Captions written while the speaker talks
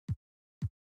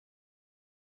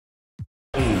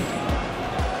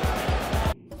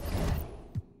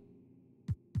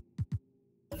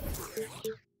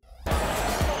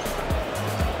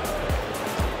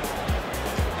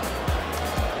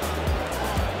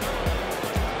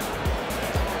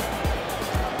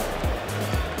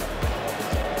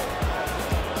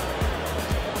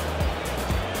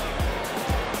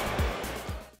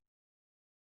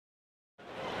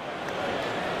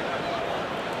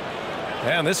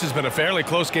Man, this has been a fairly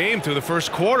close game through the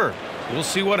first quarter. We'll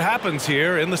see what happens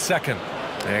here in the second.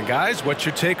 And guys, what's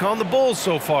your take on the Bulls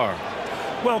so far?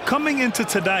 Well, coming into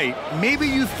tonight, maybe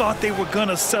you thought they were going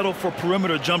to settle for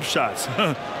perimeter jump shots.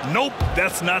 Nope,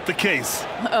 that's not the case.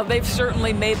 They've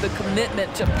certainly made the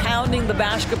commitment to pounding the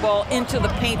basketball into the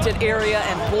painted area,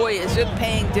 and boy, is it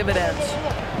paying dividends.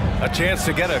 A chance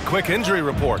to get a quick injury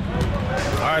report.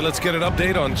 All right, let's get an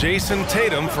update on Jason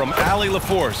Tatum from Allie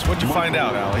LaForce. What'd you find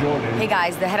out, Allie? Hey,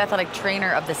 guys, the head athletic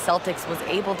trainer of the Celtics was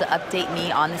able to update me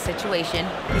on the situation.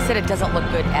 He said it doesn't look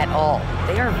good at all.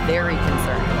 They are very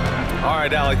concerned. All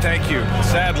right, Allie, thank you.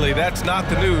 Sadly, that's not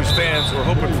the news fans were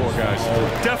hoping for, guys.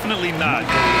 Definitely not.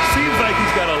 Seems like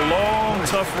he's got a long,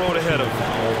 tough road ahead of him.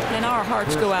 And our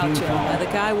hearts go out to him. The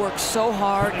guy works so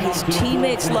hard. His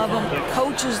teammates love him. The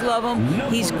coaches love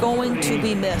him. He's going to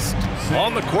be missed.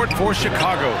 On the court for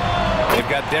Chicago, they've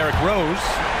got Derrick Rose,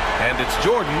 and it's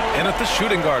Jordan in at the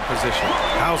shooting guard position.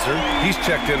 Hauser, he's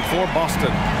checked in for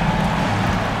Boston.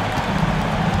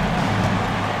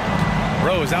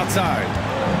 Rose outside.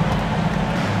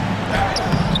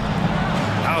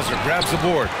 Hauser grabs the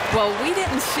board. Well, we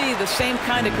didn't see the same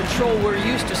kind of control we're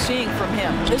used to seeing from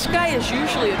him. This guy is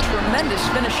usually a tremendous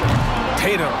finisher.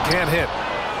 Tatum can't hit.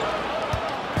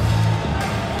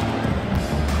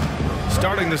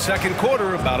 Starting the second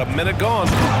quarter, about a minute gone.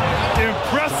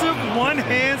 Impressive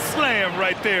one-hand slam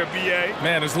right there, B.A.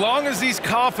 Man, as long as he's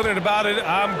confident about it,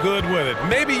 I'm good with it.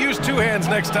 Maybe use two hands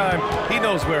next time. He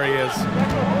knows where he is.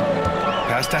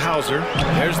 Pass to Hauser.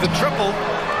 There's the triple.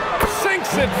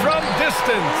 Sinks it from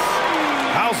distance.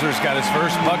 Hauser's got his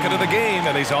first bucket of the game,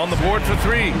 and he's on the board for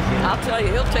three. I'll tell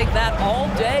you, he'll take that all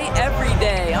day, every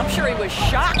day. I'm sure he was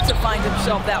shocked to find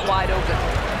himself that wide open.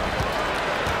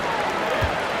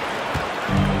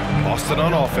 Boston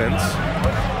on offense.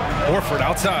 Horford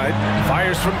outside.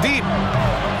 Fires from deep.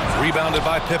 Rebounded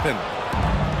by Pippen.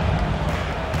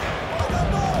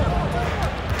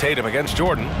 Tatum against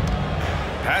Jordan.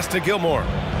 Pass to Gilmore.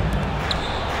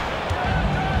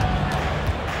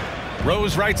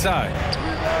 Rose right side.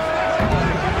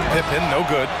 Pippen, no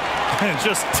good.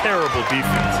 Just terrible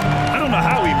defense. I don't know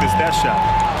how he missed that shot.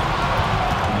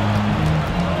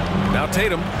 Now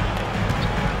Tatum.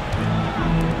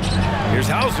 Here's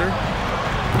Hauser.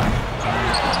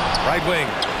 Right wing.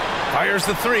 Fires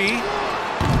the three.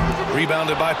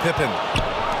 Rebounded by Pippen.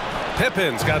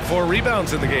 Pippen's got 4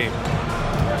 rebounds in the game.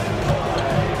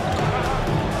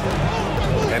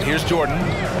 And here's Jordan.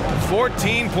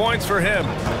 14 points for him.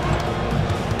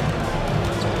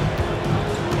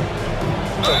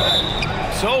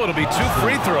 So it'll be 2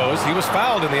 free throws. He was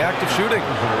fouled in the act of shooting.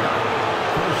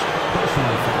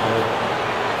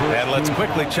 And let's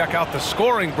quickly check out the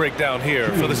scoring breakdown here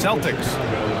for the Celtics.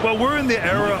 Well, we're in the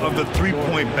era of the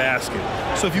three-point basket.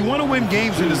 So if you want to win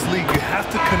games in this league, you have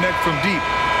to connect from deep.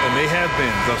 And they have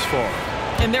been thus far.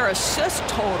 And their assist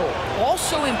total,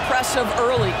 also impressive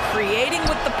early, creating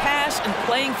with the pass and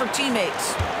playing for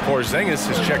teammates. Porzingis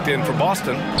is checked in for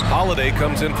Boston. Holiday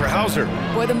comes in for Hauser.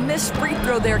 Boy, the missed free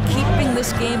throw there, keeping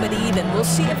this game at even. We'll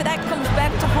see if that comes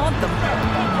back to haunt them.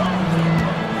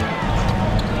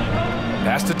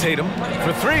 Pass to Tatum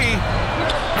for 3.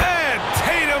 And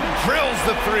Tatum drills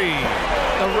the 3.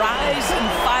 The rise and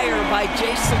fire by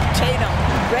Jason Tatum.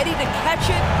 Ready to catch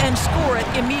it and score it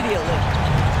immediately.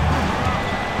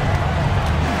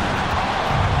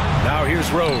 Now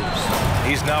here's Rose.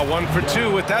 He's now 1 for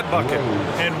 2 with that bucket.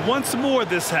 And once more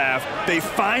this half, they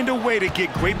find a way to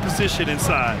get great position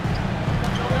inside.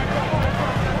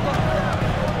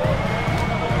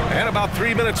 And about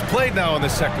 3 minutes played now in the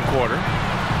second quarter.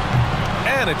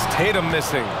 And it's Tatum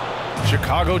missing.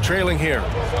 Chicago trailing here.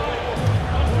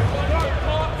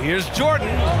 Here's Jordan.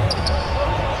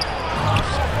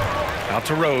 Out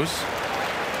to Rose.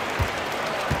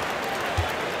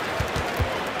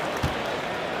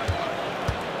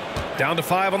 Down to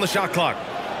 5 on the shot clock.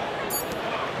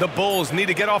 The Bulls need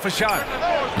to get off a shot.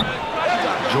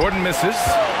 Jordan misses.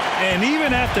 And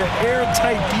even after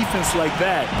airtight defense like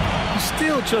that, you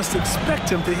still just expect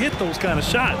him to hit those kind of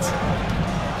shots.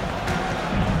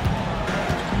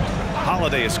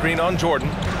 Holiday, a screen on Jordan.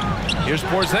 Here's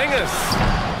Porzingis.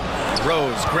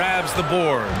 Rose grabs the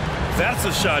board. That's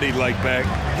a shot he'd like back.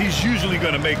 He's usually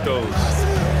going to make those.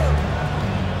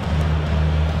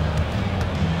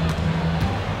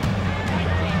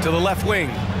 To the left wing.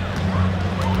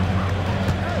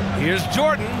 Here's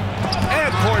Jordan.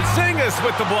 And Porzingis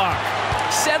with the block.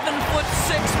 7'6"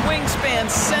 wingspan,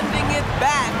 sending it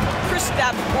back.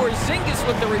 Kristaps Porzingis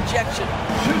with the rejection.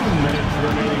 2 minutes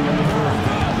remaining in the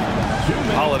first.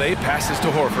 Holiday passes to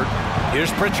Horford.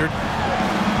 Here's Pritchard.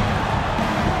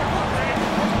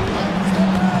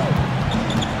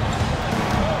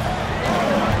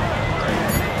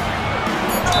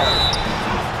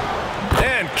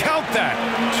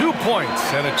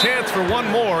 points and a chance for one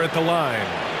more at the line.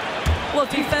 Well,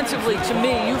 defensively, to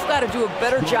me, you've got to do a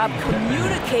better job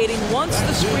communicating once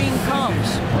the screen comes.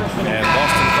 And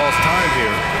Boston calls time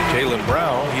here. Jaylen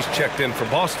Brown, he's checked in for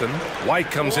Boston. White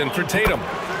comes in for Tatum.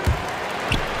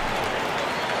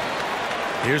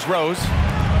 Here's Rose.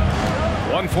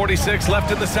 1:46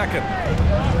 left in the second.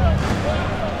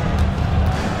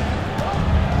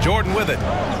 Jordan with it.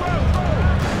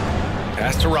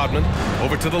 Pass to Rodman.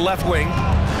 Over to the left wing.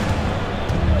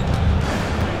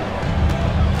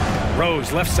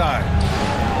 Rose, left side.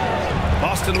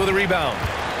 Boston with a rebound.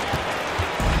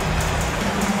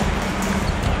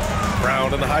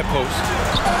 Brown in the high post.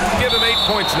 Give him 8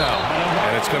 points now.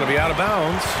 And it's going to be out of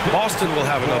bounds. Boston will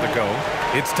have another go.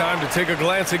 It's time to take a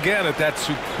glance again at that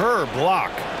superb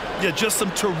block. Yeah, just some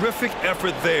terrific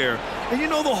effort there. And you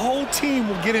know the whole team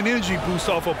will get an energy boost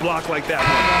off a block like that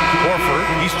one.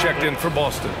 Horford, he's checked in for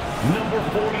Boston. Number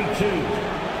 42,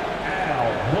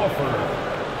 Al Horford.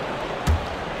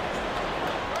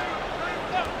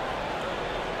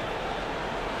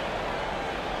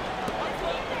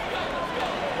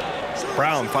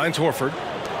 Brown finds Horford.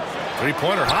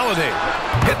 Three-pointer, Holiday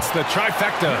hits the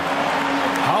trifecta.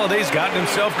 Holiday's gotten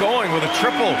himself going with a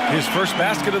triple, his first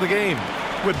basket of the game.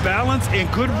 With balance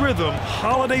and good rhythm,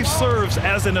 Holiday serves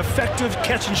as an effective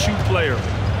catch-and-shoot player.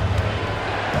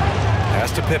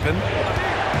 Pass to Pippen.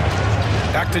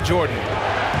 Back to Jordan.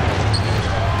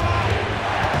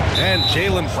 And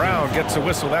Jaylen Brown gets a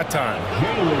whistle that time.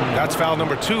 That's foul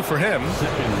number 2 for him.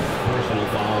 Second personal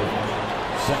foul.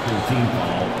 Second team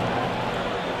foul.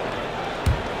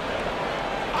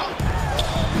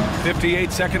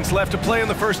 58 seconds left to play in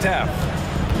the first half.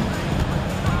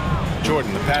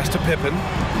 Jordan, the pass to Pippen.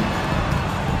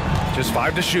 Just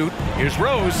 5 to shoot. Here's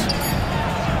Rose.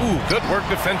 Ooh, good work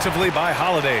defensively by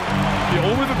Holiday. Yeah,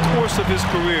 over the course of his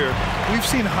career, we've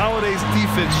seen Holiday's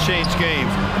defense change games.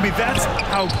 I mean, that's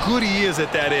how good he is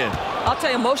at that end. I'll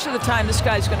tell you, most of the time this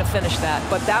guy's going to finish that,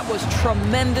 but that was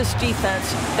tremendous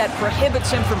defense that prohibits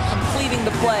him from completing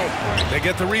the play. They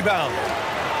get the rebound.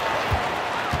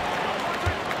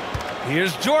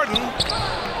 Here's Jordan.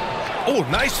 Oh,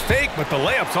 nice fake, but the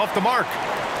layup's off the mark.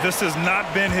 This has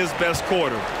not been his best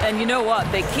quarter. And you know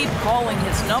what? They keep calling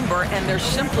his number, and they're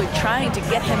simply trying to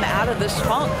get him out of this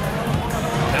funk.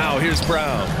 Now here's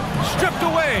Brown. Stripped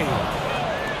away.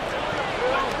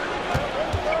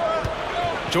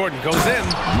 Jordan goes in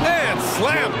and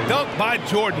slam dunk by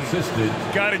Jordan.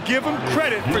 Got to give him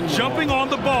credit for jumping on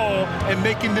the ball and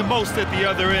making the most at the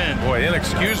other end. Boy,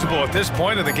 inexcusable at this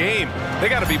point of the game. They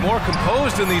got to be more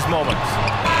composed in these moments.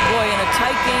 Boy, in a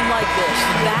tight game like this,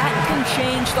 that can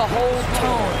change the whole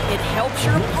tone. It helps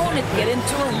your opponent get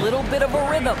into a little bit of a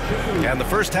rhythm. And the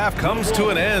first half comes to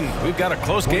an end. We've got a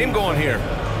close game going here.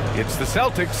 It's the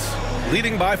Celtics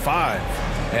leading by 5.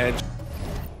 And